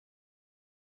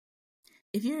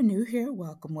If you're new here,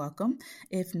 welcome, welcome.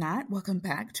 If not, welcome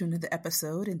back to another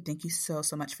episode, and thank you so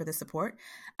much for the support.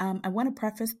 I want to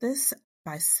preface this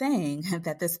by saying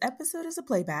that this episode is a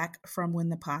playback from when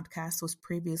the podcast was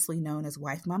previously known as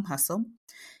Wife Mom Hustle.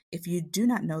 If you do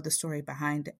not know the story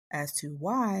behind as to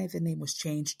why the name was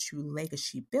changed to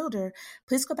Legacy Builder,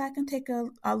 please go back and take a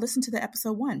listen to the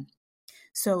episode 1.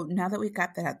 So now that we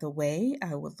got that out the way,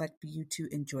 I would like for you to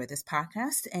enjoy this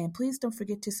podcast. And please don't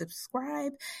forget to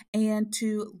subscribe and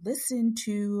to listen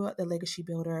to The Legacy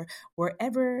Builder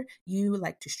wherever you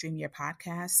like to stream your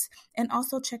podcasts. And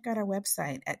also check out our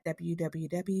website at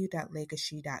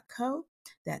www.legacy.co.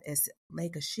 That is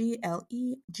Legacy, LEGASHE.co.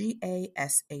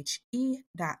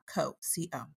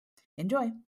 C-O.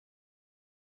 Enjoy.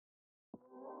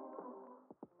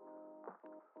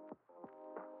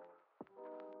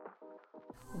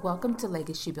 Welcome to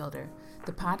Legacy Builder,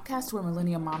 the podcast where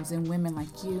millennial moms and women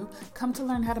like you come to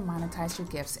learn how to monetize your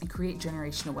gifts and create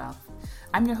generational wealth.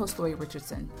 I'm your host, Lori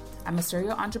Richardson. I'm a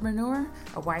serial entrepreneur,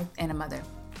 a wife, and a mother.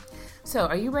 So,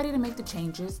 are you ready to make the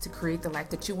changes to create the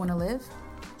life that you want to live?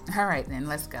 All right, then,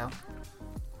 let's go.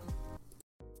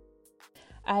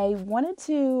 I wanted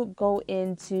to go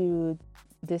into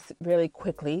this really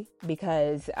quickly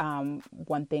because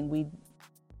one thing we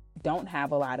don't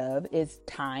have a lot of is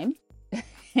time.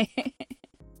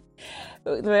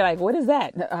 They're like, what is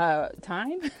that?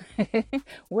 Time?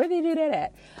 Where do they do that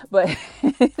at? But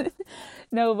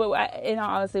no, but in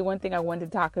all honesty, one thing I wanted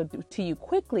to talk to you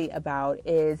quickly about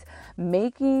is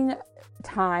making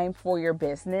time for your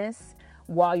business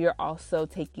while you're also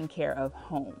taking care of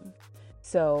home.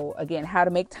 So again, how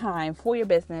to make time for your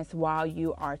business while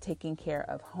you are taking care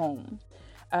of home.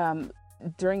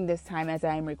 During this time, as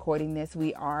I am recording this,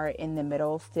 we are in the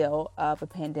middle still of a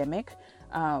pandemic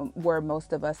where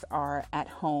most of us are at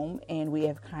home, and we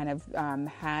have kind of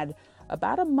had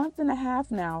about a month and a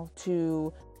half now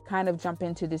to kind of jump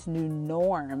into this new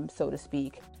norm, so to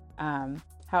speak.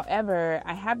 However,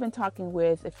 I have been talking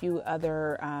with a few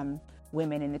other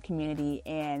women in the community,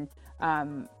 and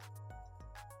not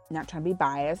trying to be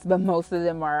biased, but most of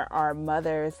them are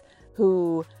mothers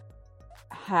who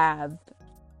have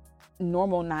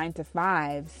normal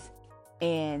 9-to-5s,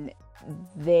 and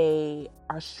they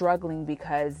are struggling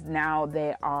because now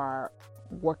they are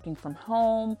working from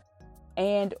home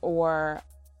and or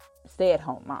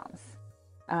stay-at-home moms.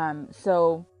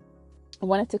 So I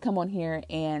wanted to come on here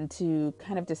and to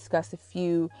kind of discuss a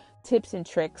few tips and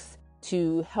tricks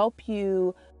to help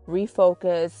you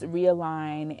refocus,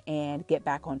 realign, and get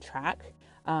back on track.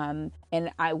 And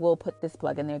I will put this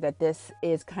plug in there that this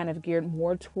is kind of geared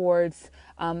more towards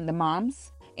the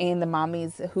moms and the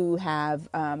mommies who have,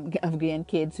 again,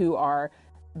 kids who are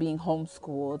being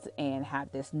homeschooled and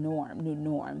have this new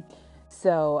norm.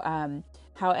 So,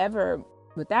 however,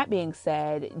 with that being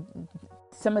said,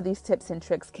 some of these tips and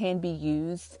tricks can be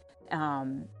used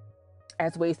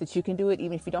as ways that you can do it.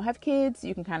 Even if you don't have kids,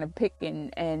 you can kind of pick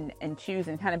and choose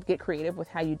and kind of get creative with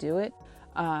how you do it.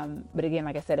 But again,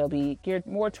 like I said, it'll be geared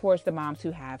more towards the moms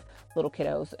who have little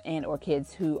kiddos and or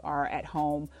kids who are at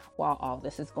home while all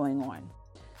this is going on.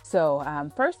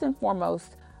 So first and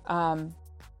foremost,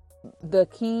 the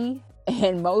key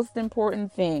and most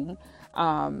important thing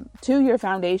to your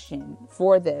foundation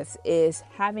for this is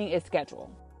having a schedule.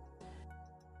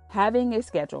 Having a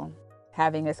schedule.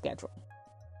 Having a schedule.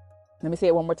 Let me say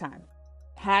it one more time.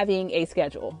 Having a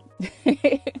schedule.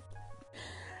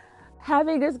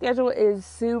 Having a schedule is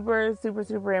super, super,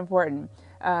 super important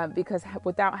because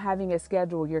without having a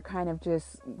schedule, you're kind of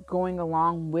just going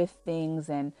along with things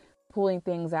and pulling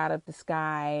things out of the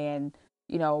sky and,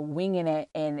 winging it.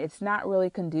 And it's not really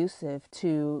conducive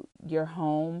to your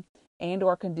home and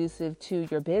or conducive to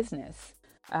your business.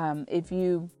 If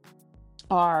you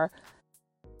are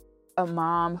a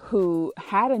mom who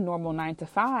had a normal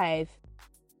 9-to-5,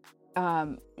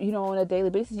 on a daily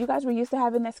basis, you guys were used to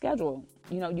having that schedule.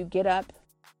 You get up,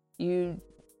 you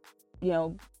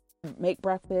make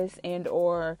breakfast and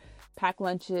or pack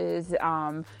lunches,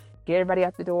 get everybody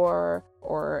out the door,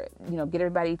 or, get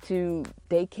everybody to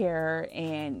daycare,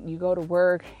 and you go to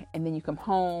work, and then you come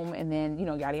home, and then,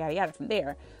 yada, yada, yada from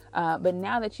there. But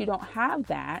now that you don't have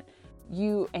that,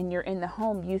 you're in the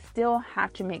home, you still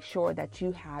have to make sure that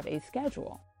you have a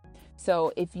schedule.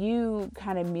 So if you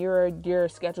kind of mirrored your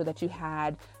schedule that you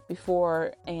had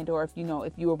before, and or if you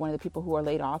were one of the people who are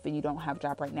laid off and you don't have a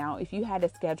job right now, if you had a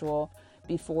schedule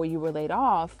before you were laid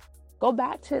off, go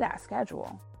back to that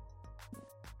schedule.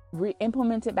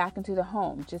 Implement it back into the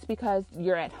home. Just because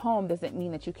you're at home doesn't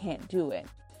mean that you can't do it.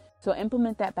 So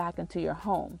implement that back into your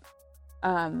home.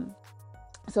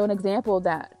 So an example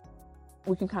that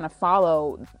we can kind of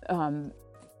follow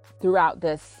throughout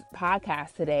this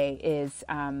podcast today is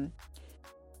an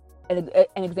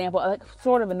example, like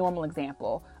sort of a normal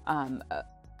example,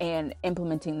 and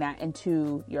implementing that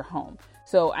into your home.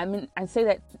 So I say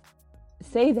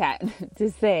that to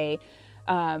say,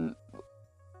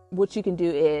 what you can do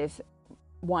is,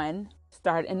 one,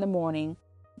 start in the morning,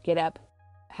 get up,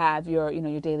 have your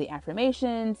daily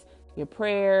affirmations, your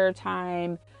prayer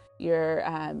time, your,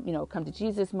 come to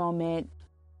Jesus moment,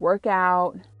 work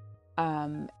out,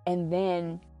 and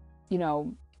then,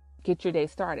 get your day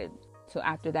started. So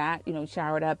after that,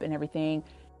 showered up and everything,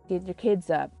 get your kids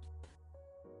up.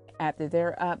 After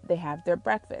they're up, they have their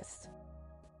breakfast.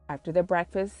 After their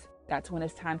breakfast, that's when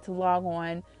it's time to log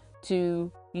on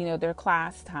to, their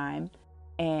class time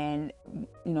and,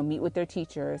 meet with their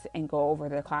teachers and go over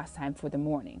their class time for the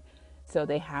morning. So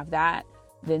they have that.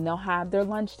 Then they'll have their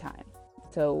lunchtime.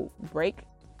 So break,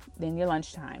 then your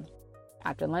lunchtime.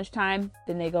 After lunchtime,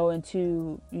 then they go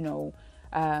into,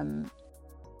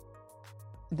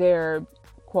 their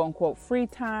quote unquote free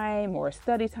time or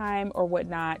study time or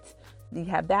whatnot. You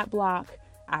have that block.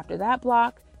 After that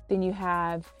block, then you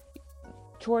have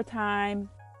chore time,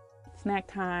 snack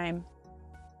time,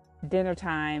 dinner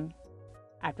time.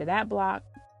 After that block,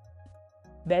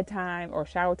 bedtime or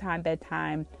shower time,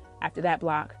 bedtime. After that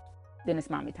block, then it's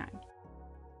mommy time.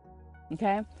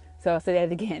 Okay? So I'll say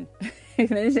that again.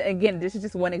 Again, this is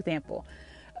just one example.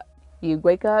 You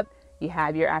wake up, you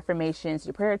have your affirmations,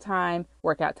 your prayer time,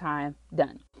 workout time,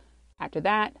 done. After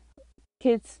that,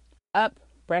 kids up,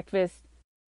 breakfast,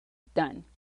 done.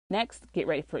 Next, get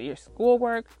ready for your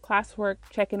schoolwork, classwork,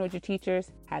 check in with your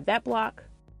teachers, have that block,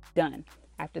 done.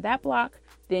 After that block,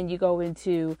 then you go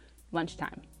into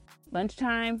lunchtime.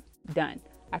 Lunchtime, done.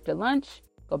 After lunch,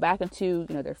 go back into,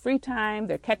 their free time,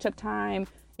 their catch-up time,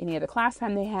 any other class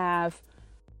time they have,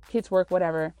 kids work,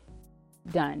 whatever,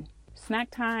 done.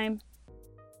 Snack time,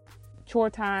 chore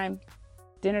time,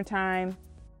 dinner time,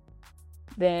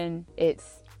 then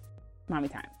it's mommy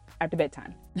time after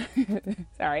bedtime.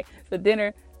 Sorry. So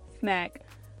dinner, snack,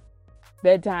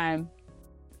 bedtime,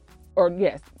 or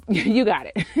yes, you got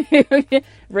it.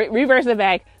 Reverse it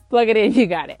back, plug it in, you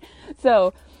got it.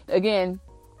 So again,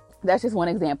 that's just one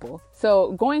example.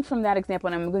 So going from that example,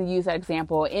 and I'm going to use that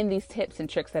example in these tips and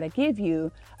tricks that I give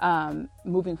you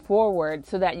moving forward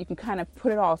so that you can kind of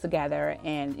put it all together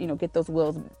and, get those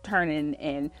wheels turning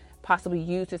and possibly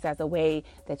use this as a way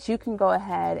that you can go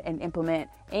ahead and implement,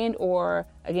 and or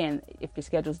again, if your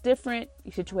schedule's different,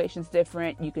 your situation's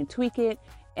different, you can tweak it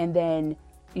and then,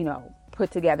 put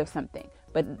together something.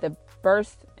 But the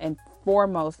first and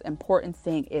foremost important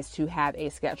thing is to have a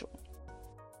schedule.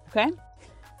 Okay?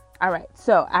 All right.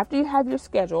 So after you have your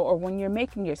schedule, or when you're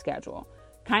making your schedule,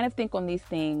 kind of think on these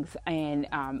things and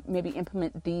maybe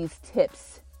implement these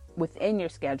tips within your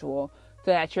schedule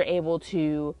so that you're able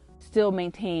to still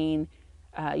maintain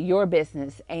your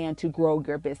business and to grow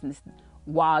your business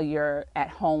while you're at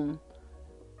home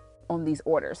on these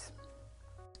orders.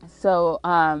 So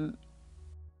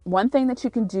one thing that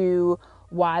you can do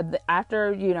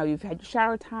after you've had your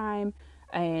shower time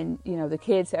and the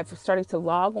kids have started to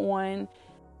log on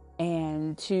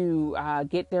and to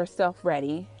get their self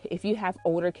ready. If you have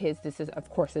older kids, this is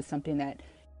something that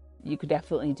you could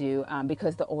definitely do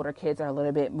because the older kids are a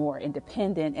little bit more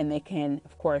independent and they can,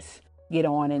 of course, get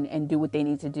on and do what they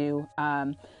need to do.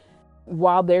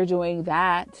 While they're doing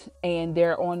that and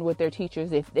they're on with their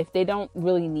teachers, if they don't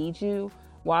really need you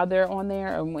while they're on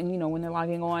there, or when they're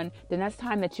logging on, then that's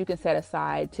time that you can set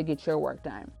aside to get your work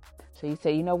done. So you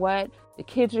say, you know what, the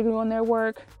kids are doing their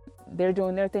work, they're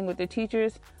doing their thing with their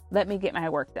teachers, let me get my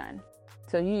work done.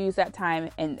 So you use that time,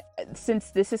 and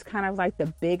since this is kind of like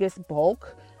the biggest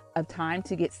bulk of time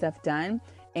to get stuff done,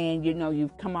 and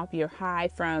you've come off your high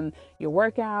from your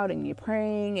workout and you're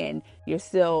praying and you're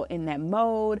still in that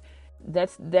mode,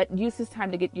 that use this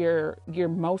time to get your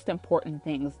most important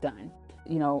things done.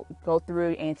 Go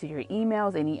through, answer your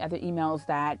emails, any other emails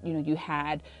that you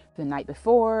had the night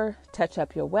before, touch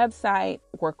up your website,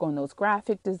 work on those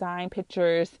graphic design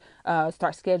pictures,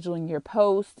 start scheduling your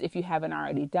posts if you haven't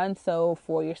already done so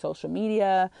for your social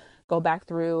media. Go back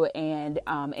through and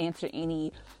answer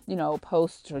any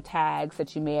posts or tags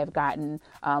that you may have gotten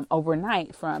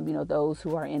overnight from those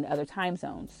who are in other time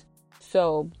zones.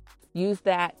 So use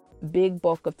that big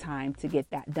bulk of time to get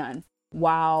that done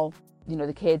while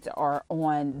the kids are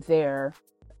on their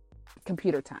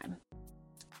computer time.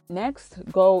 Next,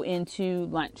 go into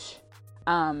lunch.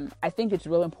 I think it's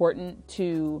real important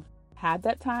to have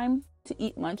that time to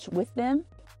eat lunch with them,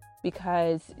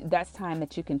 because that's time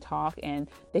that you can talk and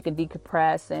they can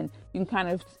decompress and you can kind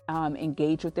of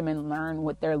engage with them and learn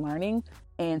what they're learning.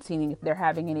 and seeing if they're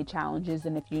having any challenges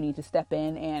and if you need to step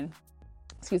in and,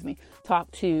 talk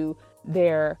to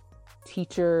their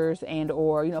teachers and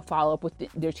or, follow up with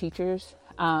their teachers.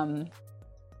 And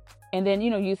then,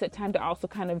 use that time to also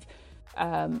kind of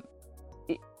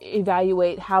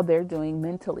evaluate how they're doing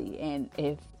mentally, and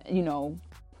if,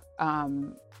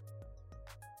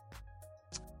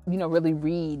 really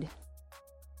read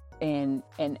and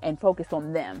focus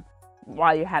on them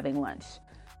while you're having lunch,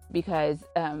 because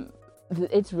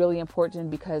it's really important,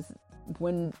 because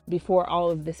before all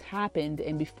of this happened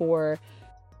and before,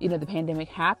 the pandemic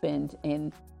happened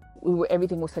and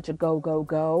everything was such a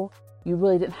go, you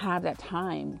really didn't have that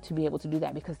time to be able to do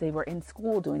that because they were in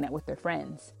school doing that with their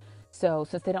friends. So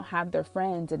since they don't have their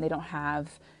friends and they don't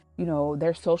have,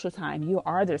 their social time, you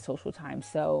are their social time.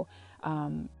 So,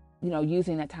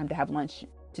 using that time to have lunch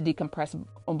to decompress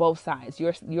on both sides,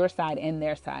 your side and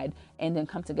their side, and then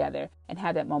come together and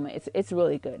have that moment. It's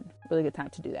really good time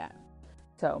to do that.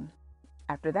 So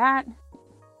after that,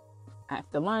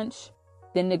 after lunch,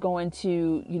 then they go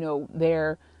into,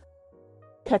 their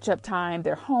catch up time,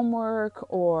 their homework,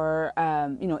 or,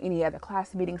 any other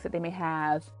class meetings that they may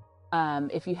have.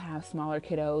 If you have smaller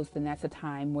kiddos, then that's a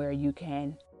time where you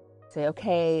can say,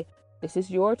 okay, this is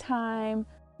your time,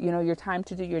 your time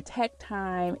to do your tech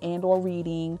time and or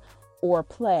reading or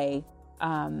play.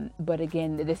 But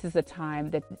again, this is a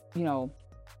time that,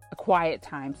 a quiet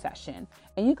time session,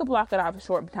 and you could block it off a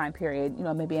short time period,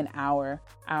 maybe an hour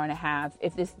and a half.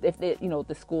 If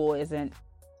the school isn't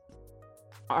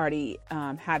already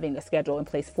having a schedule in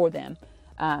place for them.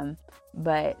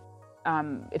 But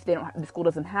if the school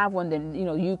doesn't have one, then,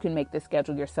 you can make the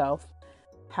schedule yourself.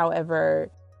 However,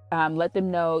 let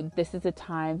them know this is a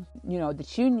time,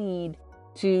 that you need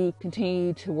to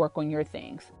continue to work on your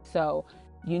things. So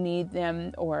you need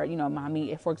them, or,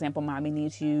 mommy, if, for example, mommy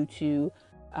needs you to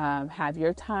have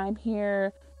your time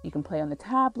here. You can play on the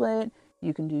tablet,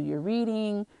 you can do your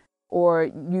reading, or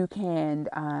you can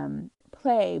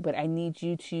play, but I need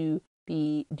you to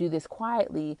do this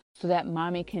quietly so that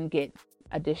mommy can get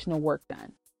additional work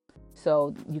done.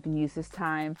 So you can use this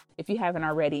time, if you haven't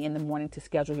already, in the morning to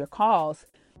schedule your calls.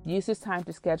 Use this time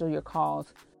to schedule your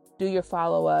calls, do your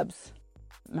follow-ups,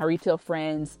 my retail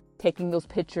friends, taking those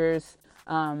pictures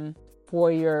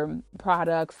for your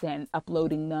products and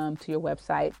uploading them to your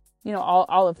website,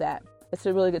 all of that. It's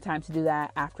a really good time to do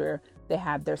that after they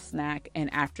have their snack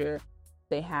and after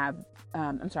they have,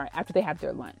 after they have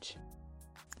their lunch.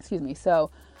 Excuse me.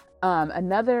 So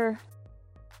another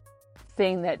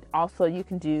thing that also you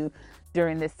can do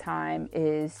during this time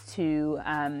is to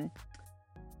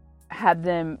have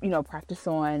them, practice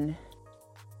on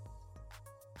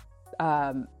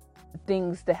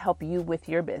things to help you with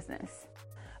your business.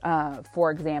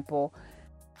 For example,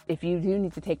 if you do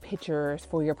need to take pictures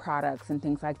for your products and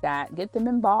things like that, get them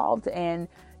involved and,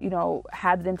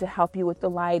 have them to help you with the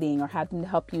lighting, or have them to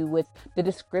help you with the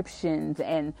descriptions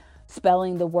and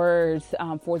spelling the words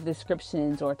for the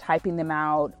descriptions, or typing them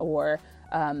out, or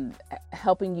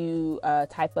helping you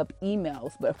type up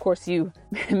emails. But of course, you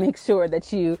make sure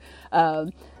that you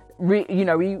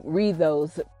read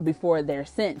those before they're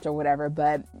sent or whatever.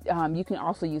 But you can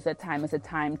also use that time as a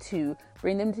time to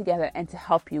bring them together and to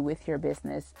help you with your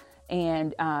business,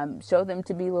 and show them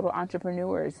to be little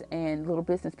entrepreneurs and little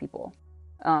business people.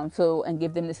 And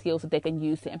give them the skills that they can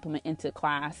use to implement into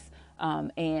class,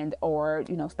 and or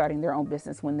starting their own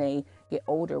business when they get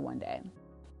older one day.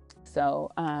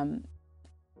 So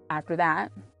after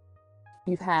that,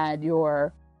 you've had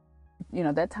your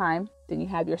that time. Then you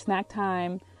have your snack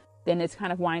time. Then it's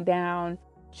kind of wind down,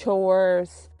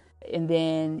 chores, and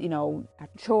then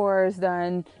after chores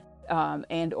done,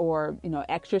 and or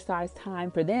exercise time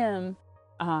for them,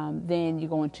 then you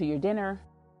go into your dinner.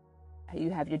 You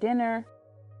have your dinner,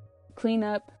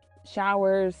 cleanup,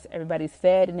 showers, everybody's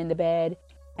fed and in the bed,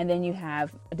 and then you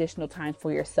have additional time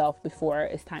for yourself before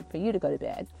it's time for you to go to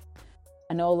bed.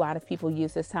 I know a lot of people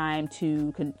use this time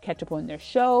to catch up on their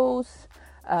shows,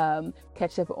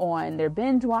 catch up on their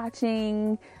binge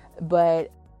watching,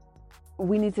 but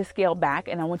we need to scale back.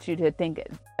 And I want you to think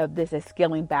of this as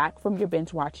scaling back from your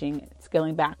binge watching,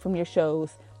 scaling back from your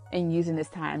shows, and using this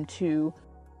time to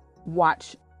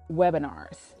watch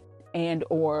webinars and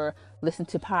or listen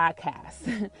to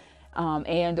podcasts,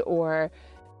 and or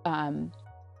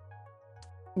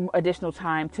additional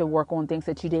time to work on things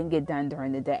that you didn't get done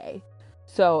during the day.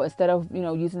 So instead of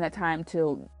using that time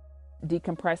to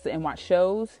decompress and watch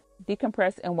shows,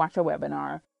 decompress and watch a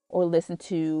webinar, or listen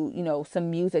to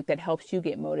some music that helps you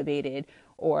get motivated,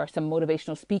 or some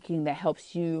motivational speaking that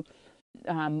helps you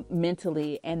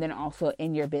mentally, and then also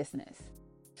in your business.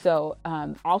 So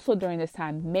also during this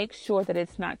time, make sure that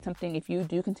it's not something, if you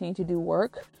do continue to do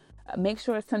work, make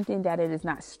sure it's something that it is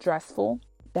not stressful,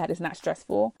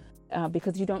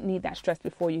 because you don't need that stress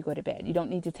before you go to bed. You don't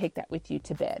need to take that with you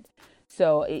to bed.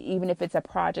 So even if it's a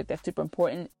project that's super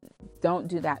important, don't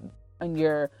do that on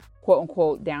your quote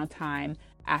unquote downtime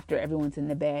after everyone's in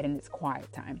the bed and it's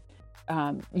quiet time.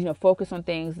 Focus on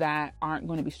things that aren't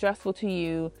going to be stressful to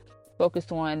you.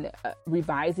 Focus on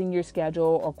revising your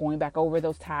schedule or going back over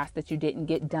those tasks that you didn't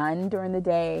get done during the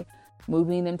day,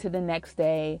 moving them to the next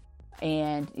day,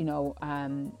 and,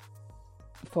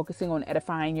 focusing on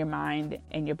edifying your mind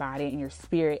and your body and your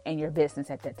spirit and your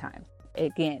business at that time.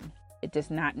 Again, it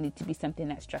does not need to be something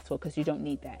that's stressful, because you don't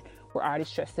need that. We're already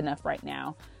stressed enough right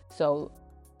now. So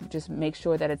just make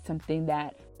sure that it's something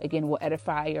that, again, will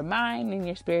edify your mind and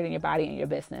your spirit and your body and your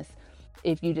business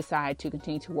if you decide to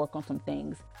continue to work on some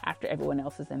things after everyone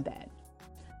else is in bed.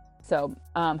 So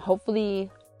hopefully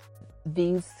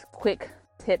these quick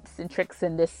tips and tricks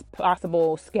in this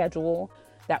possible schedule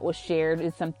that was shared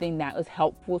is something that was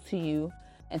helpful to you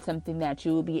and something that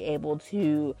you will be able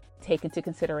to take into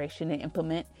consideration and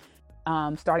implement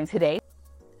starting today.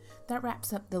 That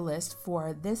wraps up the list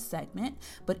for this segment,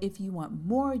 but if you want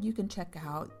more, you can check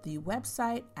out the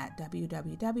website at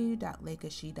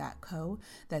www.legacy.co.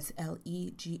 That's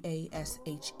LEGASHE.co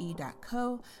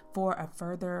for a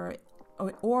further,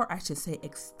 or I should say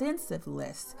extensive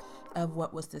list of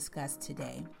what was discussed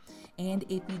today. And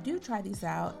if you do try these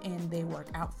out and they work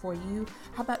out for you,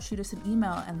 how about shoot us an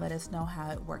email and let us know how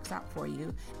it works out for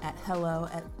you at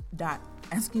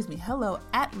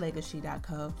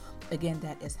hello@legacy.co. Again,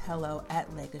 that is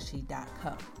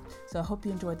hello@legacy.co. So I hope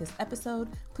you enjoyed this episode.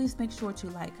 Please make sure to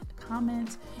like,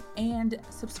 comment, and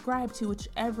subscribe to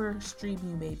whichever stream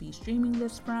you may be streaming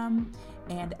this from.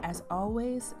 And as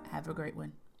always, have a great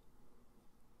one.